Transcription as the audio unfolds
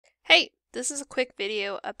Hey, this is a quick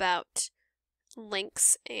video about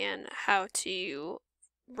links and how to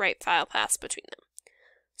write file paths between them.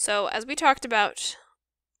 So as we talked about,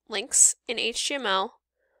 links in HTML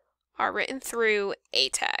are written through A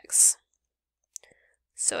tags.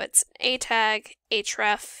 So it's an A tag,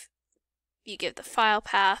 href, you give the file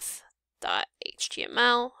path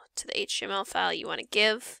 .html to the HTML file you want to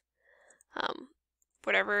give,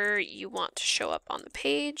 whatever you want to show up on the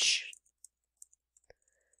page.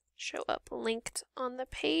 Show up linked on the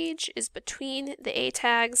page is between the A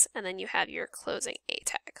tags, and then you have your closing A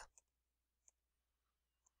tag.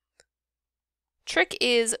 Trick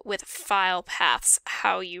is with file paths,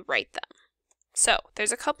 how you write them. So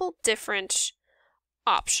there's a couple different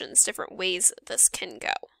options, different ways this can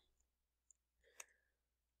go.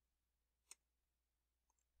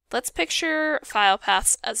 Let's picture file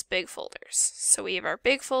paths as big folders. So we have our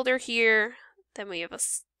big folder here, then we have a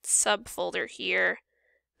subfolder here,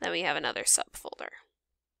 then we have another subfolder.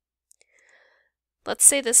 Let's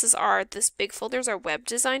say this big folder is our web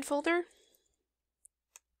design folder.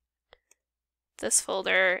 This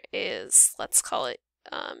folder is, let's call it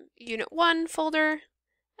Unit 1 folder.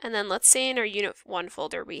 And then let's say in our Unit 1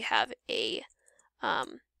 folder we have a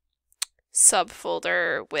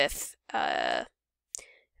subfolder with,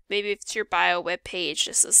 maybe if it's your bio web page,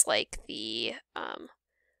 this is like the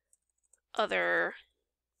other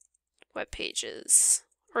web pages,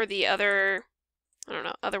 or the other,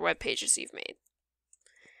 other web pages you've made.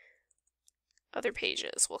 Other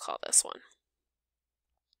pages, we'll call this one.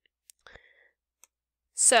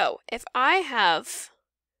 So if I have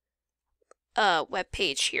a web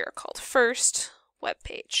page here called first web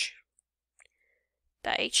page.html,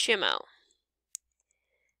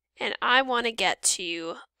 and I want to get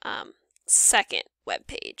to second web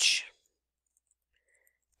page.html.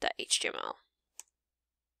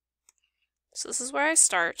 So this is where I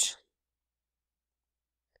start,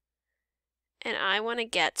 and I want to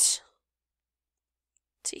get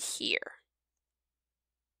to here.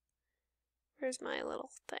 Where's my little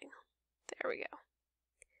thing? There we go.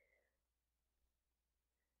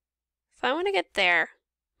 If I want to get there,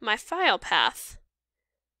 my file path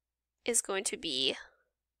is going to be,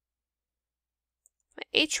 my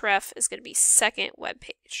href is going to be second web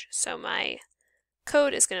page. So my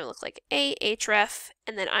code is going to look like a href,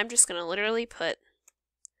 and then I'm just going to literally put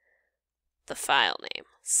the file name,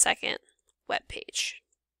 second web page.html,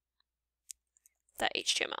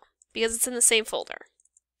 because it's in the same folder.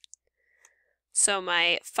 So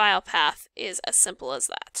my file path is as simple as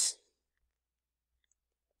that.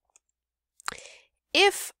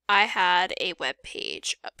 If I had a web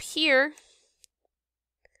page up here,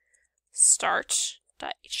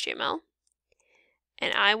 start.html,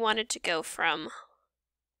 and I wanted to go from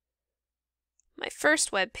my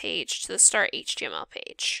first web page to the start HTML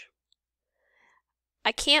page,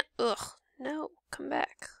 I can't, no, come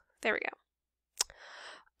back. There we go.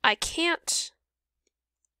 I can't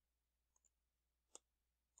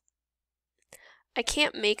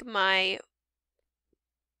make my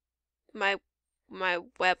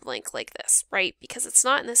web link like this, right? Because it's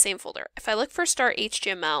not in the same folder. If I look for start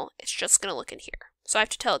HTML, it's just going to look in here. So I have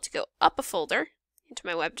to tell it to go up a folder into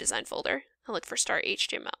my web design folder and look for start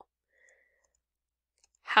HTML.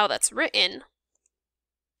 How that's written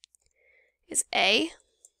is A,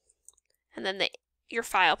 and then your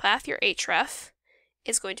file path, your href,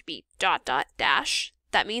 is going to be ... That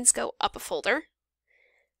means go up a folder,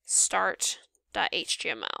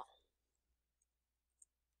 start.html.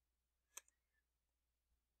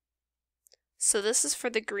 So this is for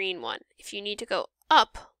the green one. If you need to go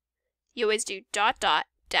up, you always do ... and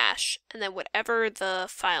then whatever the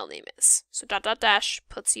file name is. So ...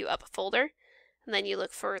 puts you up a folder, and then you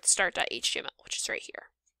look for start.html, which is right here.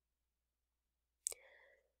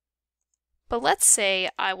 But let's say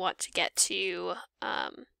I want to get to,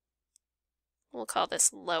 we'll call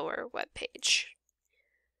this lower web page.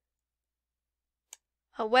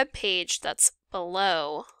 A web page that's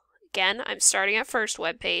below, again, I'm starting at first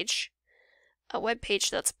web page, a web page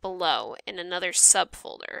that's below in another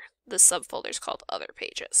subfolder. This subfolder is called other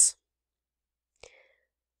pages.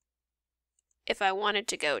 If I wanted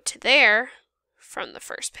to go to there from the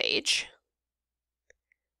first page,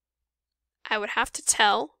 I would have to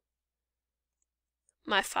tell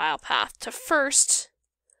my file path to first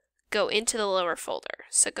go into the lower folder.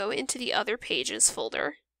 So go into the other pages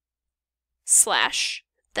folder, /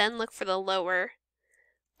 then look for the lower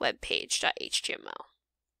web page.html.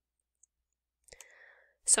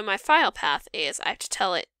 So my file path is, I have to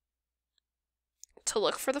tell it to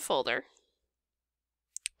look for the folder,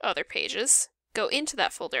 other pages, go into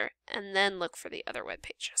that folder, and then look for the other web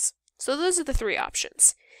pages. So those are the three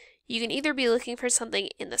options. you can either be looking for something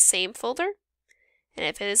in the same folder, and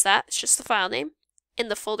if it is that, it's just the file name, in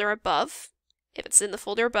the folder above. If it's in the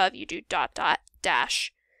folder above, you do dot dot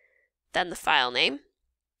dash, then the file name,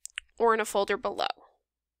 or in a folder below.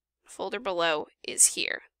 The folder below is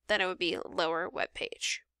here. Then it would be lower web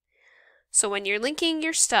page. So when you're linking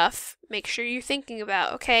your stuff, make sure you're thinking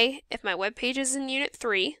about, okay, if my web page is in Unit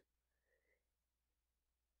 3,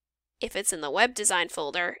 if it's in the web design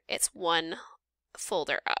folder, it's one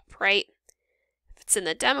folder up, right? If it's in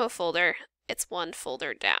the demo folder, it's one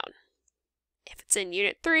folder down. If it's in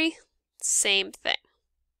Unit 3, same thing.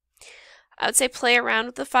 I would say play around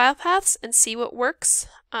with the file paths and see what works.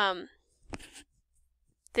 That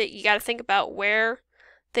you got to think about where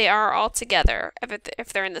they are all together.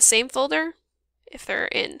 If they're in the same folder, if they're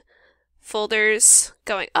in folders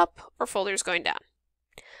going up or folders going down.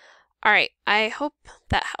 All right, I hope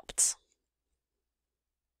that helped.